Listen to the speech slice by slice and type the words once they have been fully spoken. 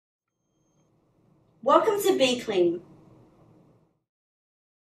Welcome to B.Clean.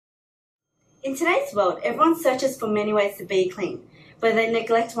 In today's world, everyone searches for many ways to be clean, but they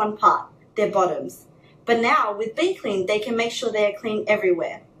neglect one part, their bottoms. But now, with B.Clean, they can make sure they are clean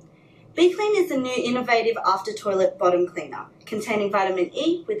everywhere. B.Clean is a new innovative after-toilet bottom cleaner, containing vitamin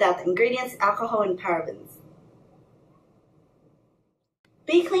E without the ingredients, alcohol and parabens.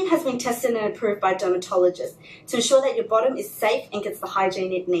 B.Clean has been tested and approved by Dermatologist to ensure that your bottom is safe and gets the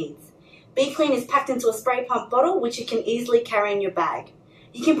hygiene it needs. B.Clean is packed into a spray pump bottle which you can easily carry in your bag.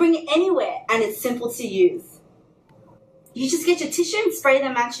 You can bring it anywhere and it's simple to use. You just get your tissue and spray the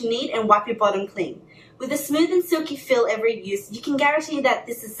amount you need and wipe your bottom clean. With a smooth and silky feel every use, you can guarantee that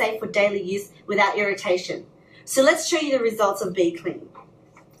this is safe for daily use without irritation. So let's show you the results of B.Clean.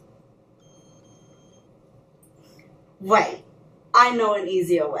 Wait, I know an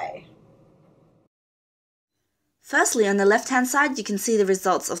easier way. Firstly, on the left-hand side, you can see the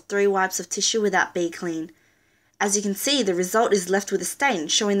results of 3 wipes of tissue without B.Clean. As you can see, the result is left with a stain,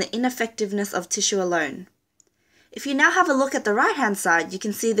 showing the ineffectiveness of tissue alone. If you now have a look at the right-hand side, you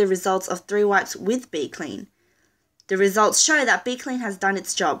can see the results of 3 wipes with B.Clean. The results show that B.Clean has done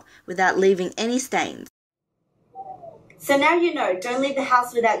its job without leaving any stains. So now you know, don't leave the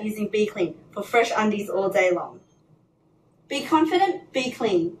house without using B.Clean for fresh undies all day long. Be confident, be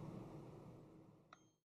clean.